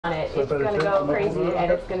on it. It's going to go crazy,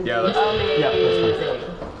 and it's going to be amazing. Yeah,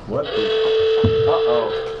 what? Uh-oh.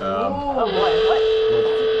 Oh boy, what?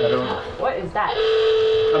 I don't... What is that?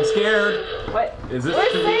 I'm scared. What? Is this? We're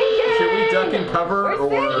sinking! Should we duck and cover,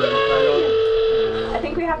 We're or I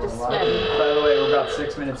think we have to swim. By the way, we're about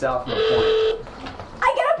 6 minutes out from the point.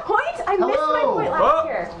 I get a point? I missed my point last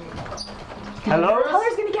year. Hello?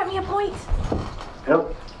 Color's going to get me a point.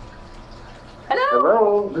 Yep.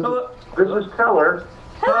 Hello? Hello. This is Keller.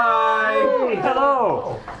 Hi.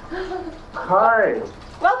 Hello. Hi.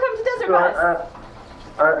 Welcome to Desert Bus.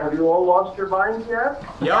 Have you all lost your minds yet?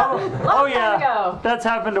 Yeah. Oh yeah. Ago. That's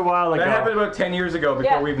happened a while ago. That happened about 10 years ago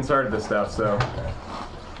before we even started this stuff, so.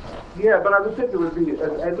 Yeah, but I would think it would be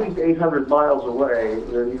at least 800 miles away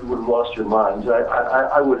that you would have lost your minds.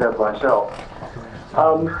 I would have myself.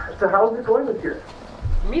 So how's it going this year?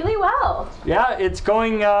 Really well. Yeah, it's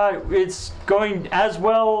going as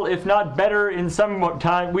well, if not better, in some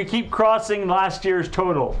time. We keep crossing last year's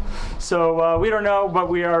total, so we don't know, but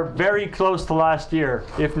we are very close to last year,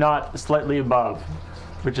 if not slightly above,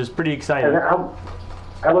 which is pretty exciting. And how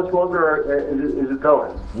much longer is it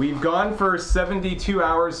going? We've gone for 72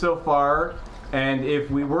 hours so far, and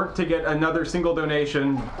if we weren't to get another single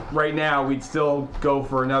donation right now, we'd still go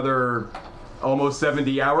for another almost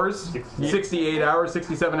 70 hours, 68 hours,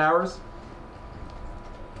 67 hours.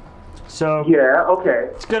 So yeah, okay.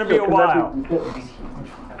 It's going to be a while.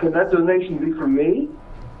 Can that donation be from me?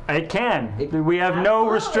 It can. We have no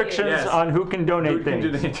restrictions on who can donate things.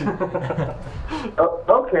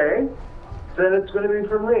 Okay. Then it's going to be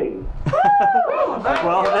from me.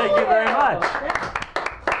 Well, thank you very much.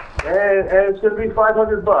 And it's going to be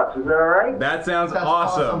 $500. Is that all right? That sounds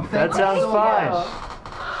awesome. That sounds fine.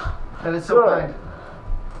 That is so kind.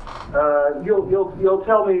 You'll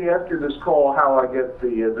tell me after this call how I get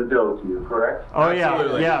the dough to you, correct? Oh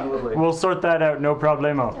Absolutely. yeah. We'll sort that out. No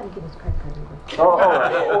problemo. Oh, all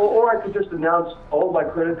right. Or I could just announce all my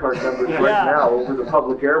credit card numbers right now over the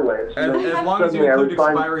public airwaves. As long as you include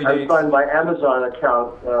expiry dates. I would find my Amazon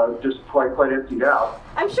account just quite emptied out.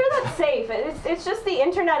 I'm sure that's safe. It's just the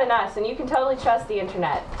internet and us, and you can totally trust the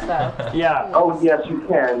internet. So. Yeah. Oh yes, you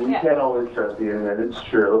can. You can always trust the internet. It's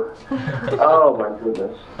true. Oh my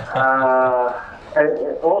goodness.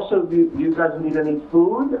 And also, do you guys need any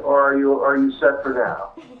food, or are you set for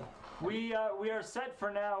now? We are set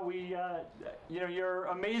for now. Your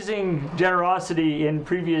amazing generosity in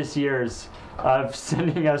previous years of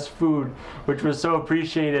sending us food, which was so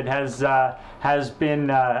appreciated, has been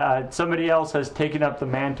somebody else has taken up the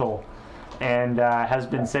mantle and has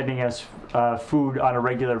been sending us food on a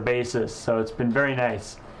regular basis. So it's been very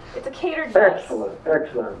nice. It's a catered bus.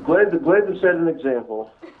 Excellent. Glad to set an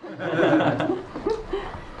example.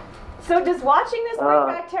 So does watching this bring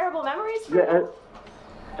back terrible memories for you?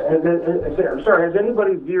 I'm sorry, has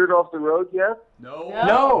anybody veered off the road yet?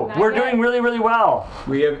 No, we're doing really, really well.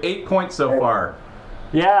 We have 8 points so far.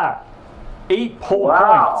 Yeah, 8 whole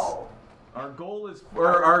points. Our goal is,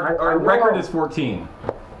 our record is 14.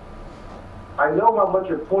 I know how much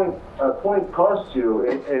a point costs you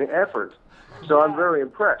in effort, so I'm very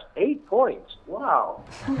impressed. 8 points, wow.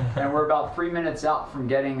 And we're about 3 minutes out from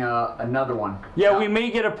getting another one. Yeah, we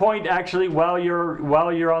may get a point actually while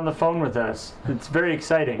you're on the phone with us. It's very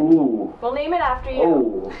exciting. Ooh. We'll name it after you.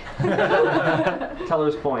 Oh.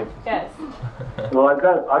 Teller's point. Yes. Well, I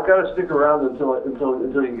got to stick around until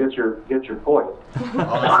you get your point.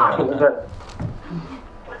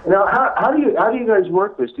 Now, how do you guys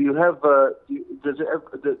work this? Do you have does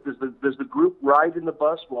the group ride in the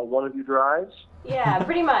bus while one of you drives? Yeah,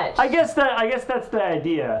 pretty much. I guess that's the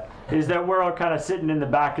idea, is that we're all kind of sitting in the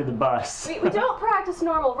back of the bus. We don't practice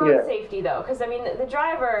normal road safety though, because I mean the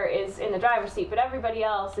driver is in the driver's seat, but everybody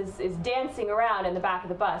else is dancing around in the back of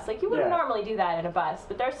the bus. Like you wouldn't normally do that in a bus,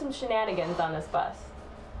 but there's some shenanigans on this bus.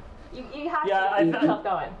 You have to keep yourself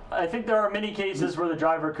going. I think there are many cases where the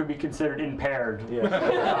driver could be considered impaired.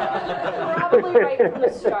 Probably right from the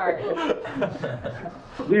start.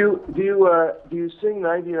 Do you sing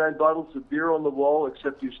 99 bottles of beer on the wall,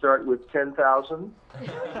 except you start with 10,000? We've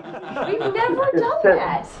never done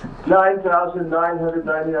that.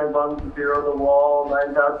 9,999 bottles of beer on the wall,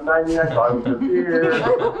 9,099 bottles of beer.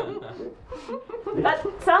 That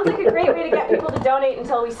sounds like a great way to get people to donate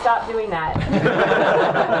until we stop doing that.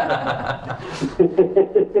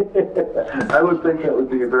 I would think that would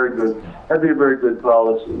be a very good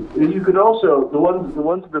policy. You could also, the ones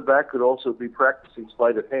in the back could also be practicing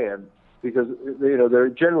sleight of hand because there are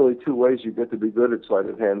generally two ways you get to be good at sleight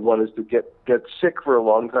of hand. One is to get sick for a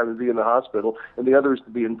long time and be in the hospital, and the other is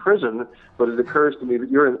to be in prison. But it occurs to me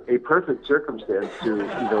that you're in a perfect circumstance to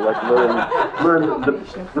learn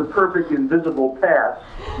the perfect invisible pass.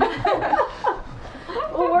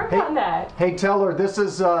 We'll work on that. Hey, Teller, this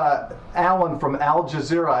is Alan from Al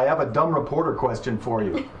Jazeera. I have a dumb reporter question for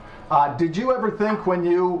you. Did you ever think when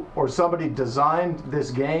you or somebody designed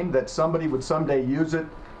this game that somebody would someday use it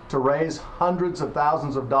to raise hundreds of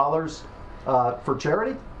thousands of dollars for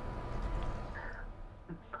charity?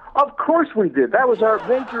 Of course we did. That was our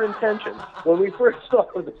major intention. When we first saw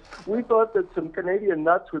it, we thought that some Canadian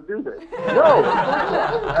nuts would do this. No.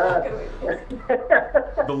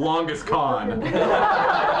 The longest con.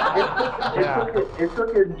 It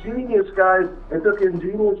took ingenious guys. It took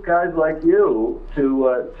ingenious guys like you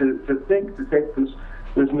to think to take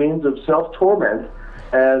this means of self-torment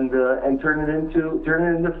and turn it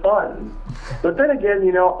into fun. But then again,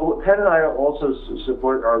 Penn and I also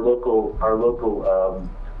support our local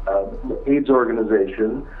AIDS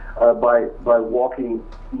organization by walking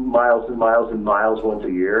miles and miles and miles once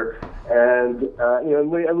a year, and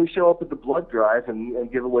we show up at the blood drive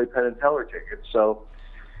and give away Penn and Teller tickets. So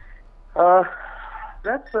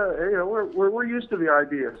that's we're used to the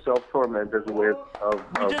idea of self-torment as a way of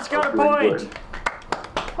We just got a doing point. good.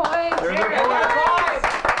 Points. There's a point.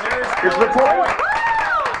 It's the point.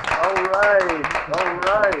 All right.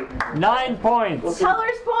 9 points.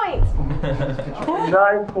 Teller's points.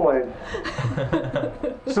 9 points.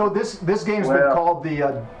 So this game's been called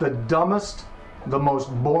the dumbest, the most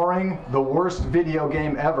boring, the worst video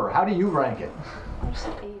game ever. How do you rank it?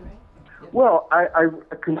 Well, I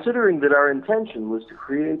considering that our intention was to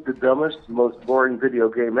create the dumbest, most boring video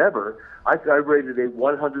game ever, I rated a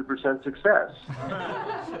 100% success.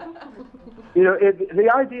 The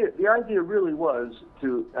idea really was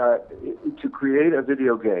to create a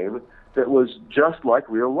video game that was just like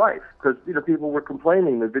real life, because people were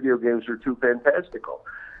complaining that video games were too fantastical,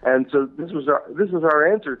 and so this was our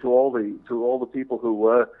answer to all the people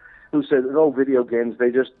who said, oh, video games,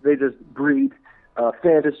 they just breed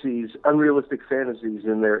fantasies, unrealistic fantasies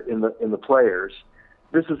in the players.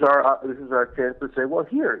 This is our chance to say, well,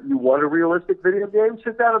 here, you want a realistic video game?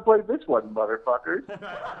 Sit down and play this one, motherfuckers.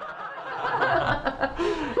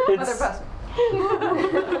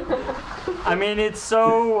 I mean, it's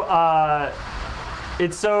so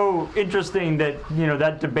interesting that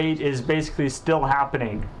that debate is basically still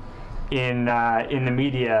happening in the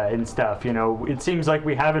media and stuff. It seems like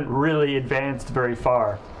we haven't really advanced very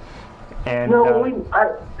far. And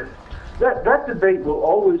that debate will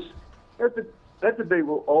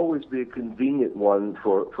always be a convenient one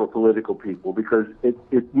for political people, because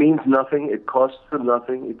it means nothing, it costs them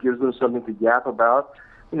nothing, it gives them something to yap about.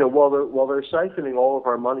 While they're siphoning all of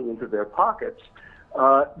our money into their pockets,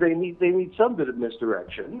 they need some bit of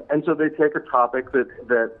misdirection, and so they take a topic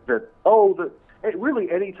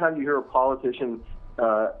really anytime you hear a politician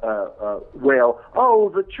wail, oh,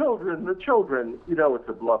 the children, it's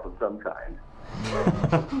a bluff of some kind.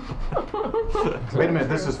 Wait a minute,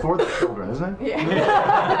 this is for the children, isn't it?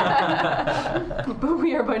 Yeah. But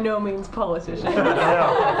we are by no means politicians.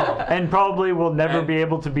 Yeah. And probably will never be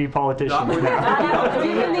able to be politicians now.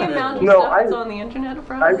 Given the amount of stuff that's on the internet,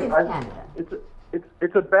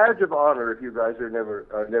 it's a badge of honor if you guys are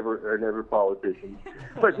never politicians.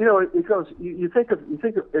 But it goes. You think of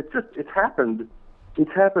it's happened.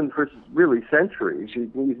 It's happened for really centuries. You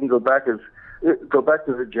can go back to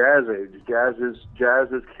the jazz age. Jazz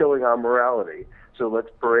is killing our morality. So let's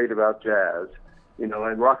parade about jazz. And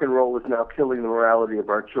rock and roll is now killing the morality of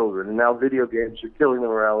our children. And now video games are killing the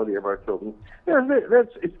morality of our children.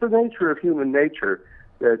 It's the nature of human nature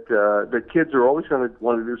that kids are always going to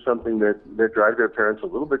want to do something that drives their parents a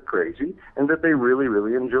little bit crazy and that they really,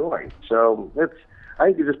 really enjoy. So I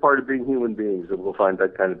think it's just part of being human beings that we'll find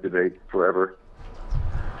that kind of debate forever.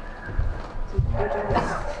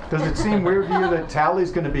 Does it seem weird to you that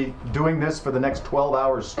Tally's going to be doing this for the next 12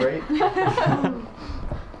 hours straight? I'm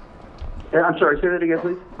sorry, say that again,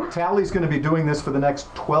 please. Tally's going to be doing this for the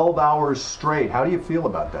next 12 hours straight. How do you feel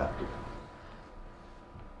about that?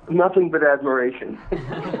 Nothing but admiration.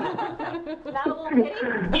 Not a little pity?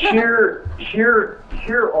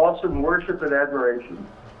 sheer awesome worship and admiration.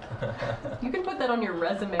 You can put that on your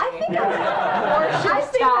resume. I think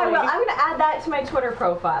I will. I'm going to add that to my Twitter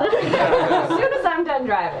profile as soon as I'm done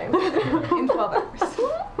driving. In 12 hours.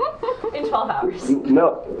 In 12 hours.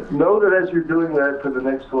 Know that as you're doing that for the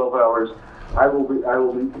next 12 hours, I will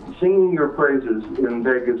be singing your praises in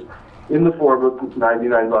Vegas in the form of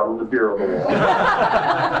 99 bottles of beer on the wall.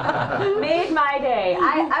 Made my day.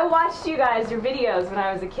 I watched your videos when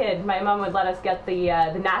I was a kid. My mom would let us get the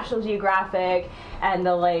National Geographic and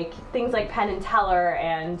the things like Penn and Teller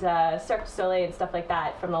and Cirque du Soleil and stuff like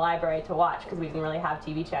that from the library to watch because we didn't really have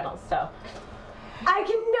TV channels. So I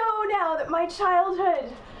can know now that my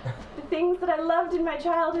childhood, the things that I loved in my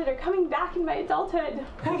childhood, are coming back in my adulthood.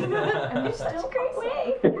 It's such a great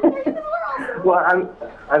way. Well,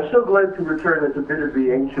 I'm so glad to return as a bit of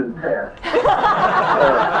the ancient past.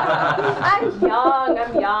 I'm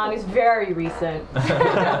young. It's very recent.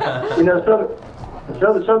 You know,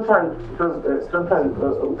 sometimes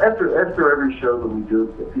after every show that we do,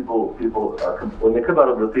 people when they come out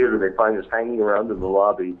of the theater, they find us hanging around in the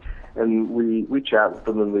lobby, and we chat with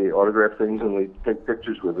them and we autograph things and we take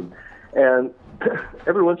pictures with them. And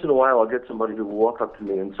every once in a while, I'll get somebody who will walk up to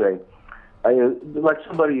me and say, like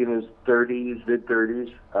somebody in his 30s,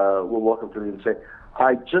 mid-30s, will walk up to me and say,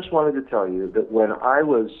 "I just wanted to tell you that when I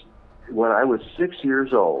was 6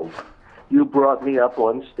 years old, you brought me up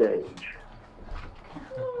on stage."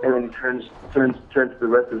 And then he turns to the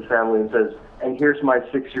rest of the family and says, "And here's my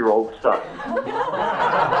 6-year-old son."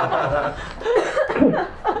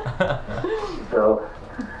 So,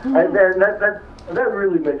 and that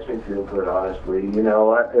really makes me feel good, honestly. You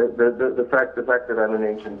know, the fact that I'm an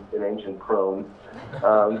ancient crone,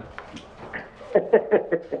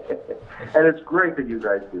 and it's great that you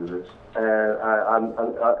guys do this. And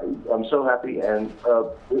I'm so happy. And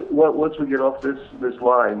once we get off this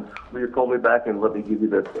line, will you call me back and let me give you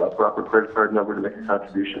the proper credit card number to make a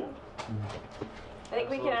contribution? I think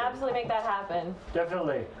we can absolutely make that happen.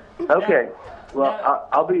 Definitely. Okay. Well,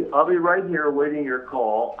 I'll be right here awaiting your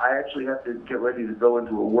call. I actually have to get ready to go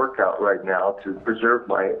into a workout right now to preserve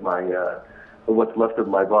my what's left of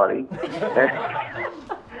my body.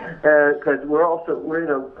 Because we're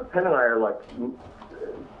Penn and I are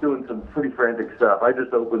doing some pretty frantic stuff. I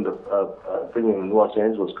just opened a thing in Los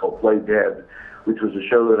Angeles called Play Dead, which was a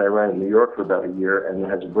show that I ran in New York for about a year, and it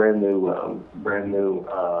has a brand new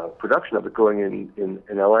production of it going in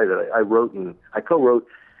LA that I co-wrote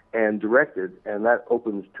and directed, and that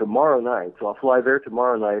opens tomorrow night. So I'll fly there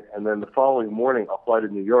tomorrow night, and then the following morning I'll fly to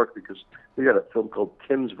New York because we got a film called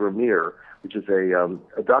Tim's Vermeer, which is a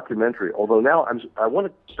documentary. Although now I want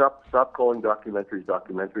to stop calling documentaries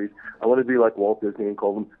documentaries. I want to be like Walt Disney and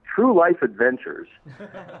call them true life adventures.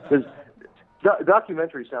 Because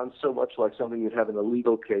documentary sounds so much like something you'd have in a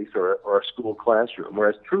legal case or a school classroom,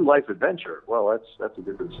 whereas true life adventure, well, that's a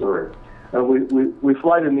different story. And we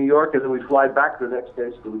fly to New York and then we fly back the next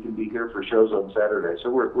day so that we can be here for shows on Saturday. So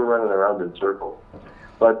we're running around in circles,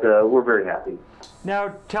 but we're very happy.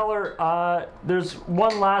 Now, Teller, there's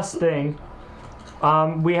one last thing.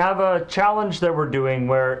 We have a challenge that we're doing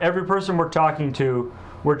where every person we're talking to,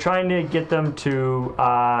 we're trying to get them to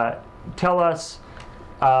tell us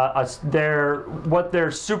what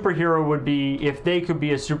their superhero would be if they could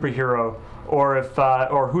be a superhero,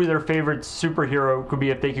 or who their favorite superhero could be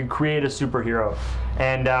if they could create a superhero.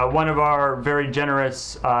 And one of our very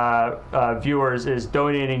generous viewers is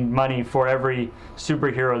donating money for every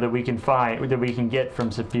superhero that we can get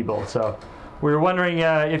from some people. So we were wondering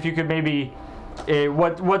if you could maybe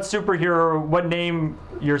what name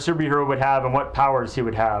your superhero would have and what powers he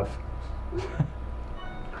would have.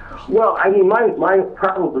 Well, I mean, mine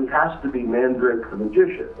probably has to be Mandrake the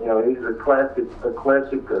Magician. You know, he's a classic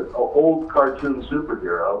old cartoon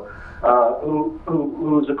superhero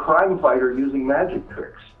who's a crime fighter using magic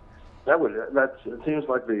tricks. It seems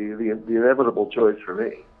like the inevitable choice for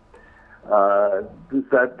me. Does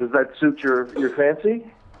that suit your fancy?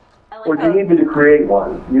 Or do you need me to create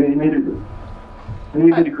one? You need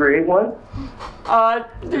me to create one? I'll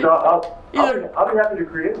be happy to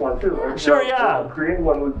create one too. Sure, yeah. Create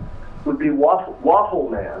one would be Waffle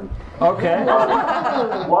Man. Okay.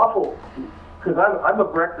 Waffle, because I'm a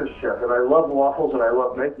breakfast chef and I love waffles and I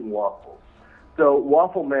love making waffles. So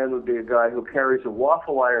Waffle Man would be a guy who carries a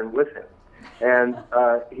waffle iron with him, and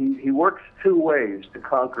he works two ways to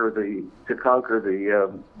conquer the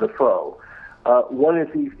foe. One is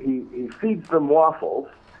he feeds them waffles.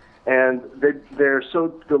 And they're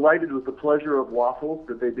so delighted with the pleasure of waffles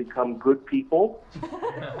that they become good people.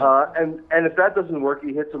 And if that doesn't work,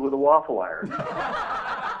 he hits them with a waffle iron.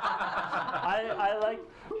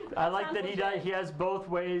 I like that he has both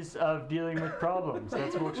ways of dealing with problems.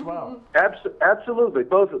 That works well. Absolutely,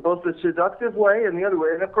 both the seductive way and the other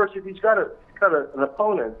way. And of course, if he's got an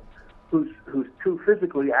opponent who's too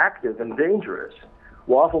physically active and dangerous,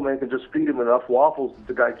 Waffle Man can just feed him enough waffles that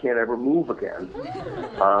the guy can't ever move again.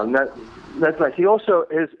 That's nice. He also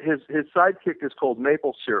his sidekick is called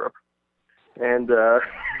Maple Syrup, and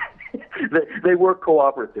they work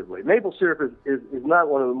cooperatively. Maple syrup is not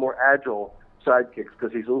one of the more agile sidekicks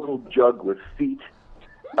because he's a little jug with feet,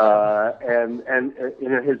 and you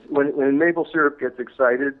know when maple syrup gets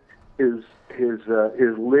excited, his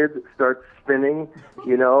lid starts spinning,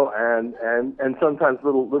 you know, and sometimes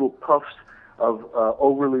little puffs of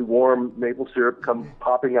overly warm maple syrup come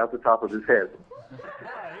popping out the top of his head.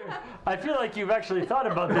 I feel like you've actually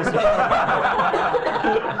thought about this.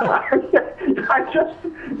 I just,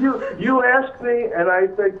 you asked me, and I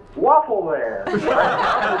think, Waffle Man.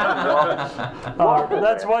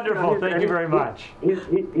 That's wonderful. Thank you very much. He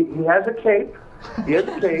has a cape. He has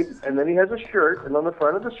a cape, and then he has a shirt, and on the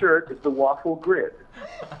front of the shirt is the waffle grid.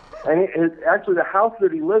 And actually, the house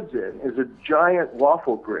that he lives in is a giant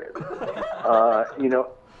waffle grid. So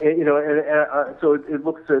it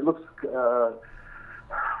looks.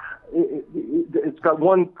 It's got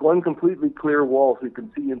one completely clear wall, so you can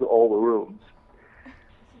see into all the rooms.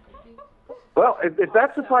 Well, if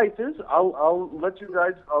that suffices, I'll let you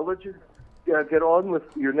guys. I'll let you get on with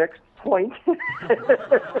your next point. It'll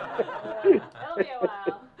be a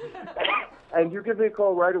while. And you give me a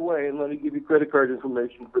call right away, and let me give you credit card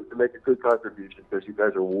information to make a good contribution, because you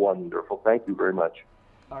guys are wonderful. Thank you very much.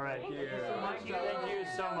 All right. Thank you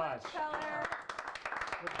so much.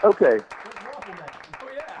 Okay.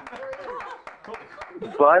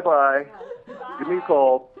 Bye-bye. Give me a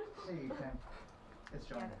call. Hey, Penn. It's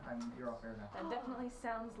John. You're off air now. That definitely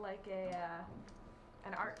sounds like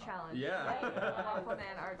an art challenge. Yeah. Waffle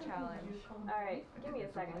Man art challenge. All right, give me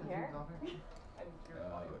a second here.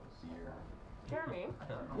 Jeremy.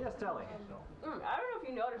 Yes, Telly. I don't know if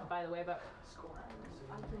you noticed, by the way, but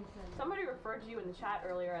somebody referred to you in the chat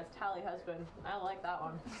earlier as Tally Husband. I like that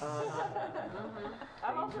one.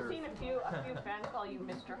 I've also seen a few fans call you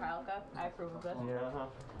Mr. Halka. I approve of this. Yeah.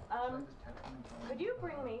 Could you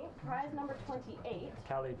bring me prize number 28?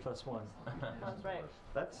 Callie +1. That's right.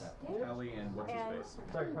 That's Kelly and what's his face?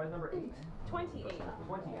 sorry. Prize number 8. 28.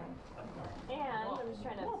 28. And I'm just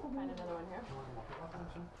trying to find another one here.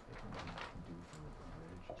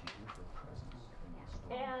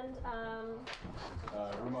 And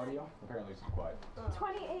Room audio? Apparently it's quiet.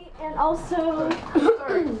 28 and also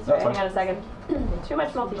sorry, hang on a second. Too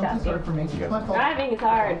much multitasking. Driving is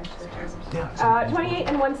hard. 28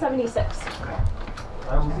 and 176. Do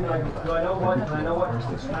I know what kind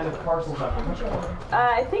of parcels that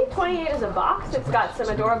I think 28 is a box. It's got some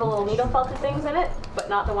adorable little needle felted things in it, but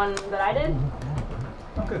not the one that I did.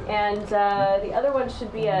 And the other one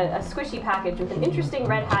should be a squishy package with an interesting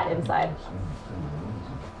red hat inside.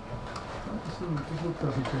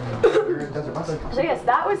 So yes,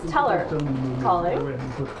 that was Teller calling.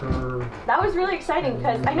 That was really exciting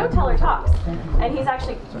because I know Teller talks, and he's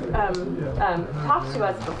actually talked to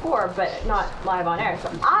us before, but not live on air.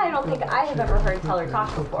 So I don't think I have ever heard Teller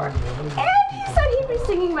talk before. And he said he'd be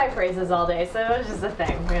singing my praises all day, so it was just a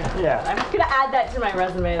thing. Yeah. I'm gonna add that to my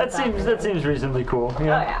resume. That seems reasonably cool. Yeah.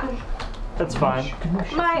 Oh yeah. That's fine.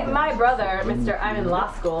 My brother, Mr. I'm in law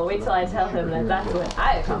school, wait till I tell him that that's what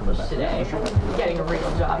I accomplished today. Getting a real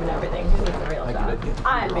job and everything. Who needs a real job?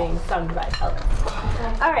 I'm being sung by Teller.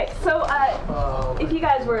 Alright, so if you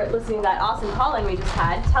guys were listening to that awesome call-in we just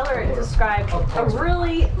had, Teller described a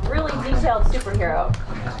really, really detailed superhero.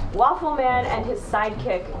 Waffle Man and his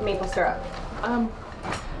sidekick, Maple Syrup.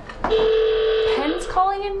 Penn's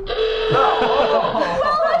calling in? Well,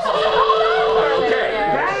 let's just hold on for a minute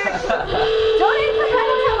here. Donate for Penn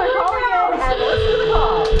and Teller calling in and listen to the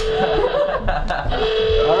call.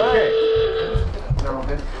 All right. They're all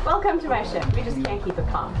good? Welcome to my ship. We just can't keep it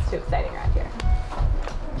calm. It's too exciting around here.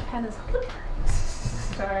 Penn is.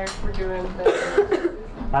 Sorry, we're doing this.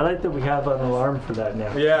 I like that we have an alarm for that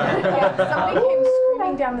now. Yeah. Somebody came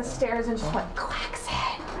screaming down the stairs and just went, Quack's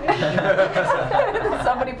head.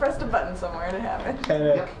 Somebody pressed a button somewhere and it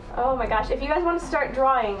happened. Oh my gosh. If you guys want to start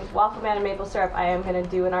drawing Waffle Man and Maple Syrup, I am going to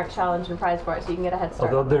do an art challenge and prize for it so you can get a head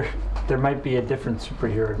start. Although there might be a different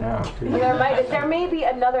superhero now, too. There may be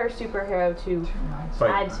another superhero to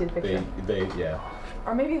add to the picture. Yeah.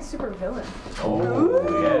 Or maybe a super villain. Oh,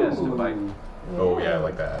 yeah. Oh, yeah, I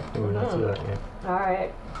like that. Ooh, that's yeah. All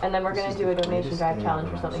right. And then we're going to do a donation drive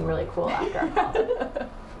challenge or something really cool after our call.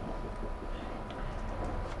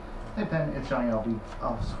 Hey Penn, it's Johnny.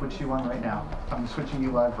 I'll switch you on right now. I'm switching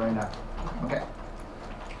you live right now. Okay.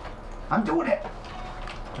 I'm doing it.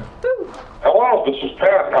 Hello, this is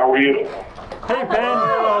Penn. How are you? Hey,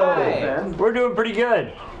 Penn. We're doing pretty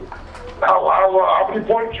good. How many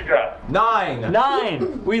points you got? 9.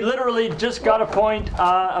 9. We literally just got a point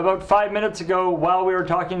about 5 minutes ago while we were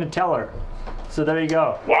talking to Teller. So there you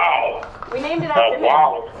go. Wow. We named it after him.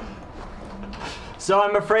 Wow. So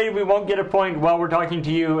I'm afraid we won't get a point while we're talking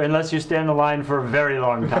to you unless you stand in line for a very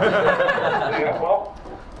long time. Yeah, well,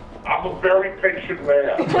 I'm a very patient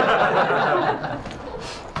man.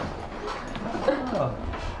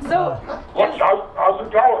 So, How's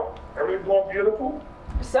it going? Everything's going beautiful?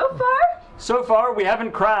 so far, So far, we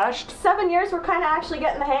haven't crashed. 7 years, we're kind of actually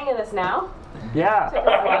getting the hang of this now. Yeah. Took us a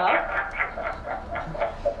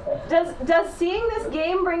while. Does seeing this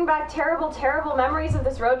game bring back terrible, terrible memories of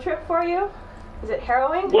this road trip for you? Is it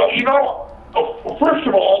harrowing? Well, you know, first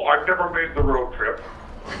of all, I've never made the road trip.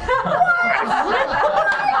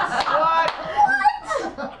 What?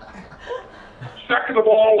 Second of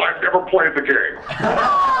all, I've never played the game.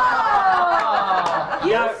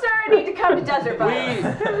 You, sir, need to come to Desert Bus.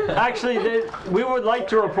 We would like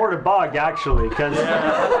to report a bug, actually, because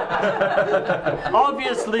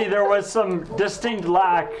obviously there was some distinct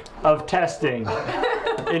lack of testing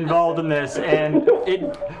involved in this, and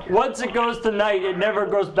once it goes to night, it never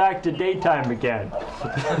goes back to daytime again.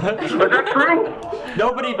 Is that true?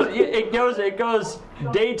 It goes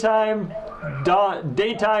daytime,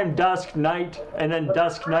 daytime, dusk, night, and then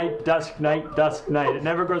dusk, night, dusk, night, dusk, night. It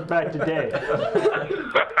never goes back to day.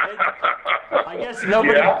 I guess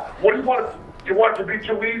nobody. Yeah. What do you want? You want it to be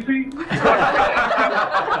too easy?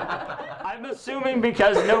 I'm assuming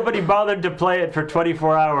because nobody bothered to play it for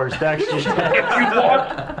 24 hours to actually.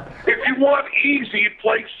 If you want easy,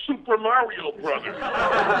 play Super Mario Brothers.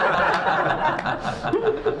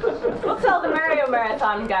 We'll tell the Mario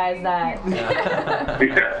Marathon guys that.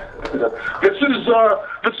 Yeah.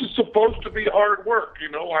 This is supposed to be hard work, you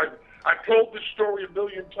know. I've told this story a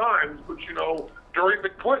million times, but you know, during the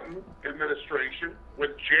Clinton administration,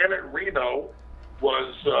 when Janet Reno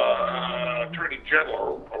was Attorney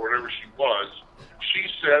General or whatever she was, she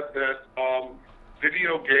said that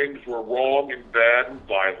video games were wrong and bad and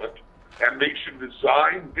violent, and they should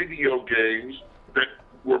design video games that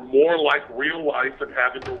were more like real life and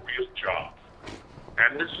having a real job.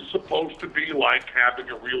 And this is supposed to be like having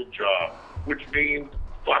a real job, which means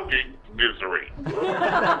fucking misery.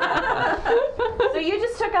 So you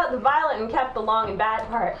just took out the violent and kept the long and bad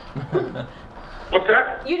part. What's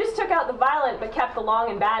that? You just took out the violent but kept the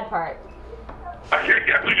long and bad part.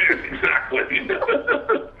 Exactly.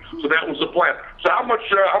 So that was the plan. So how much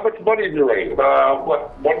money did you raise?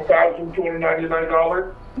 What,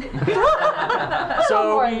 $1,299?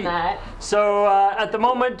 More than that. So at the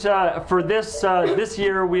moment, for this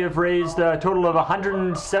year, we have raised a total of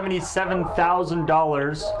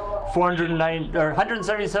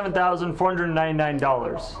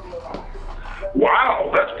 $177,499.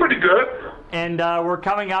 Wow, that's pretty good. And we're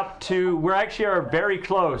coming up to, we actually are very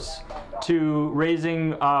close to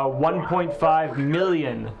raising $1.5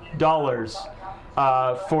 million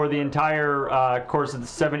for the entire course of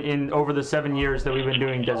over the 7 years that we've been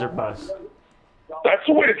doing Desert Bus. That's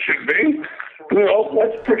the way it should be. You know,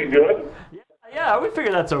 that's pretty good. Yeah, we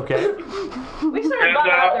figure that's okay. We sort of bug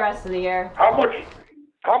out the rest of the year. How much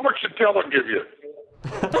did Teller give you?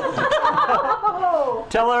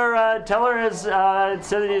 Teller has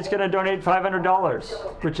said that he's going to donate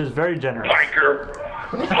 $500, which is very generous. Hiker.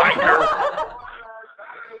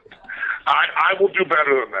 I will do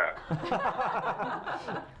better than that.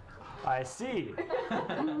 I see.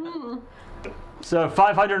 So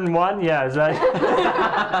 501, yeah, is that?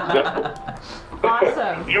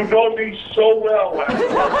 Awesome. You know me so well, Larry. You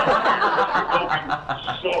know me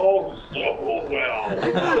so well.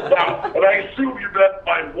 Now, and I assume you meant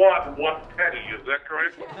by one penny, is that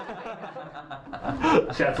correct?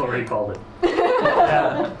 That's what he called it.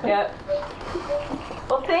 Yep.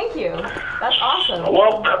 Well, thank you. That's awesome.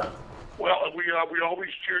 Well, we always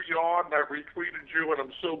cheer you on. I retweeted you, and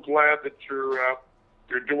I'm so glad that you're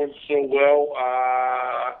doing so well.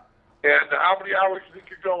 And how many hours do you think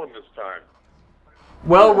you're going this time?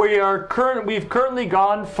 Well, we've currently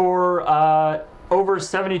gone for over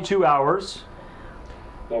 72 hours.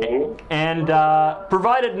 Mm-hmm. And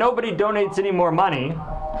provided nobody donates any more money,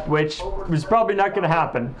 which is probably not going to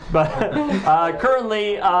happen, but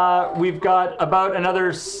currently we've got about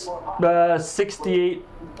another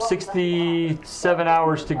 67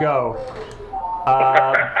 hours to go.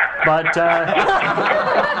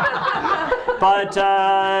 But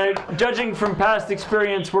judging from past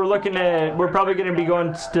experience, we're probably going to be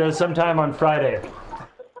going to sometime on Friday.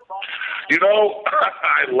 You know,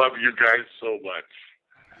 I love you guys so much.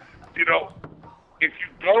 You know, if you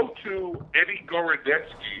go to Eddie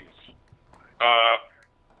Gorodetsky's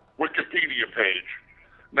Wikipedia page,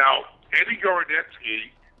 now, Eddie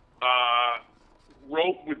Gorodetsky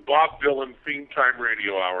wrote with Bob Dylan Theme Time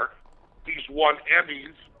Radio Hour. He's won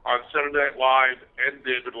Emmys on Saturday Night Live and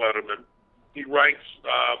David Letterman. He writes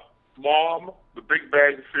Mom, The Big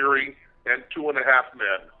Bang Theory, and 2.5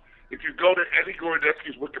 Men. If you go to Eddie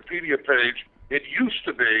Gorodetsky's Wikipedia page, it used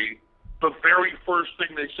to be the very first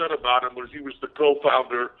thing they said about him was he was the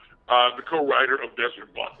co-founder, the co-writer of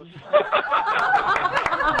Desert Bus.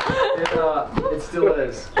 It still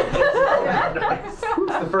is. It's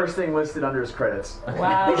the first thing listed under his credits.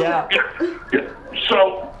 Wow. Yeah.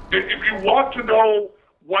 So, if you want to know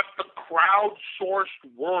what the crowdsourced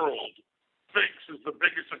world thinks is the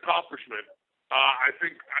biggest accomplishment, I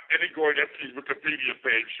think Eddie Gorodetsky's Wikipedia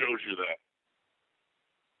page shows you that.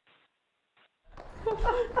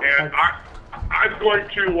 And I'm going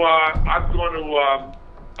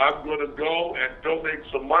to go and donate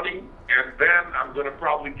some money, and then I'll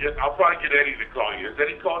probably get Eddie to call you. Has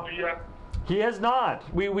Eddie called you yet? He has not.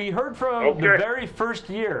 We heard from him the very first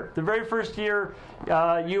year. The very first year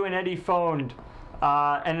you and Eddie phoned.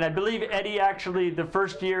 And I believe Eddie actually, the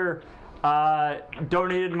first year,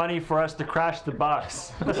 donated money for us to crash the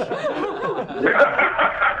bus.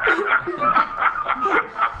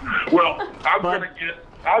 Well, I'll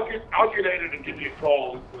get Eddie to give you a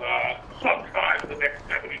call sometime in the next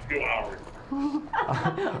 72 hours.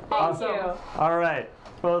 Thank you. All right.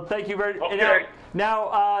 Well, thank you very much. Okay.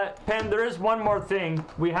 Now, Penn, there is one more thing.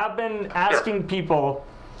 We have been asking people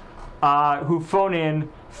who phone in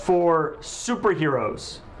for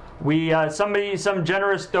superheroes. Some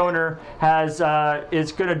generous donor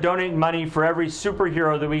is going to donate money for every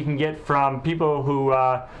superhero that we can get from people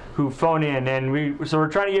who phone in, and so we're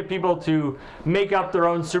trying to get people to make up their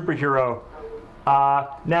own superhero.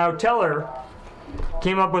 Now, Teller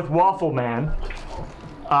came up with Waffle Man,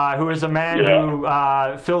 who is a man who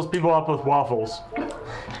fills people up with waffles.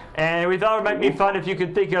 And we thought it might be fun if you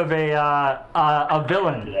could think of a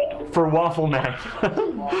villain for Waffle Man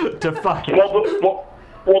to fight.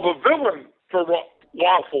 Well, the villain for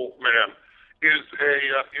Waffle Man is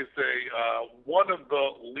one of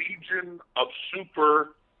the legion of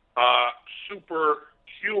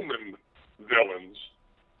superhuman villains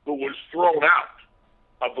who was thrown out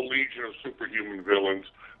of the legion of superhuman villains.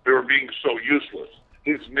 They were being so useless.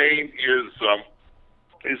 His name is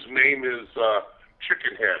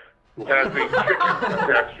Chickenhead, who has a chicken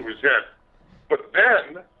attached to his head. But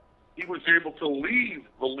then he was able to leave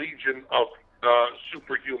the legion of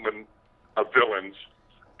superhuman villains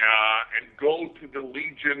and go to the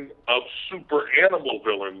legion of super animal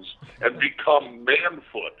villains and become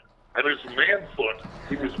Manfoot. And as Manfoot,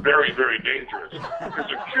 he was very, very dangerous. Because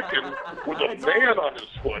a chicken with a man on his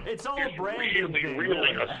foot is really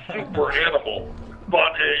a super animal.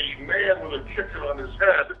 But a man with a chicken on his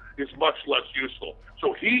head is much less useful.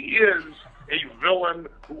 So he is a villain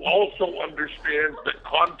who also understands that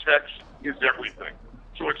context is everything.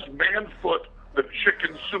 So it's Manfoot, the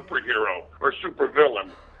chicken superhero or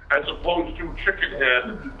supervillain, as opposed to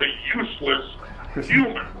Chickenhead, the useless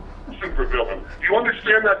human supervillain. Do you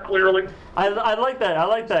understand that clearly? I like that. I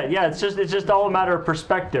like that. Yeah, it's just all a matter of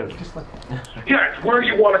perspective. Yeah, it's where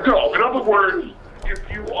you want to go. In other words, if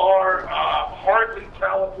you are hardly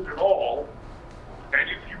talented at all, and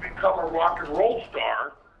if you become a rock and roll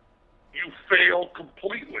star, you fail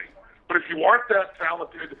completely. But if you aren't that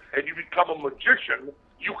talented and you become a magician,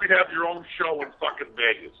 you could have your own show in fucking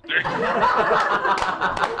Vegas.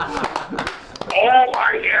 All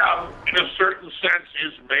I am, in a certain sense,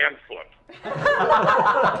 is Manfoot.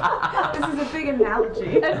 This is a big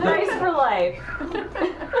analogy. Advice for life.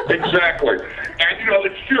 Exactly. And,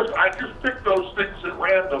 I just picked those things at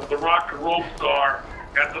random, the rock and roll star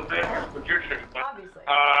and the Vegas magician. But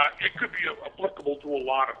it could be applicable to a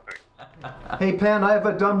lot of things. Hey, Penn, I have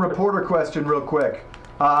a dumb reporter question real quick.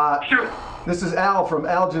 Sure. This is Al from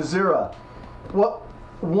Al Jazeera.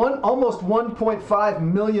 Almost $1.5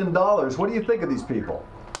 million. What do you think of these people?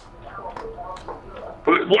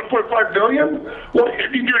 1.5 million? Well,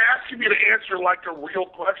 you're asking me to answer like a real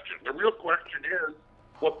question. The real question is,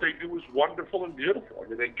 what they do is wonderful and beautiful. I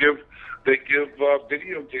mean, they give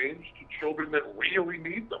video games to children that really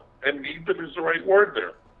need them, and need them is the right word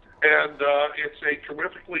there. And it's a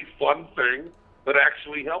terrifically fun thing that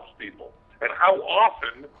actually helps people. And how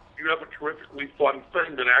often you have a terrifically fun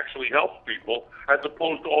thing that actually helps people, as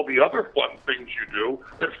opposed to all the other fun things you do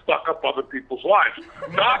that fuck up other people's lives?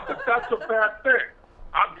 Not that that's a bad thing.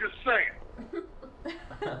 I'm just saying.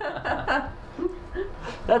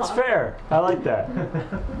 That's fair. I like that.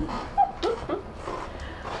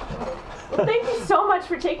 Well, thank you so much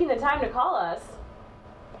for taking the time to call us.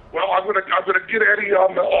 Well, I'm gonna get Eddie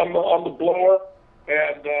on the blower,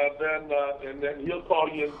 and then he'll call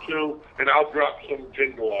you in too, and I'll drop some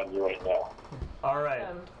jingle on you right now. All right.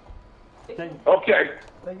 Okay.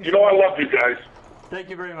 I love you guys. Thank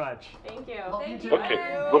you very much. Thank you. Thank you. Okay,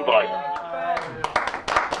 bye-bye.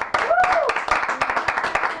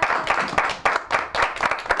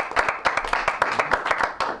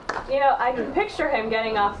 You know, I can picture him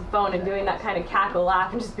getting off the phone and doing that kind of cackle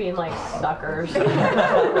laugh and just being like, suckers.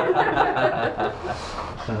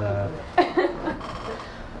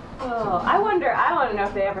 Oh, I want to know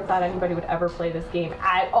if they ever thought anybody would ever play this game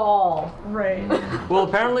at all. Right. Well,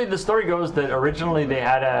 apparently the story goes that originally they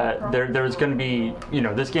had there was going to be,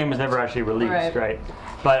 this game was never actually released, right?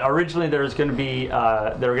 But originally there was going to be, they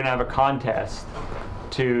were going to have a contest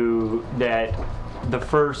that the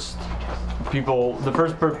first people,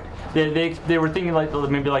 they were thinking like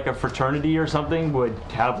maybe like a fraternity or something would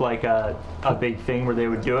have like a big thing where they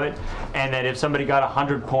would do it, and that if somebody got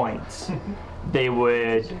 100 points, they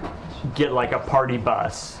would get like a party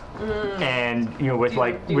bus, and with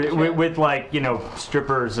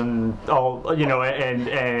strippers and all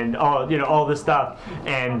and all this stuff,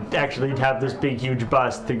 and actually have this big huge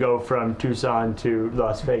bus to go from Tucson to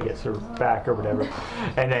Las Vegas or back or whatever,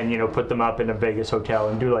 and then put them up in a Vegas hotel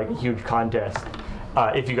and do like a huge contest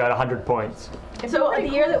if you got 100 points. So the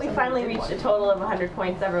year that we finally reached a total of 100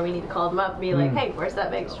 points ever, we need to call them up and be like, hey, where's that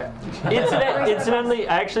Vegas trip? Incidentally,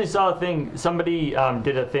 I actually saw a thing. Somebody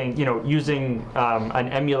did a thing, using an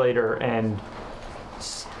emulator and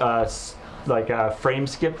like a frame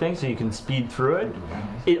skip thing, so you can speed through it.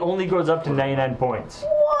 It only goes up to 99 points.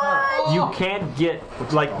 What? You can't get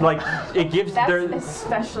like it gives. That's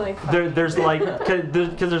especially fun. There's like because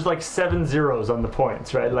there's like 7 zeros on the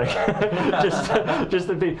points, right? Like just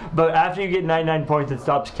the big. But after you get 99 points, it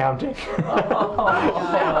stops counting.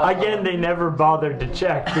 Again, they never bothered to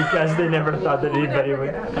check because they never thought that anybody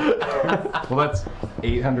would. Well, that's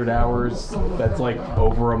 800 hours. That's like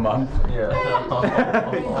over a month.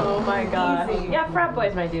 Oh my god. Yeah, frat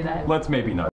boys might do that. Let's maybe not.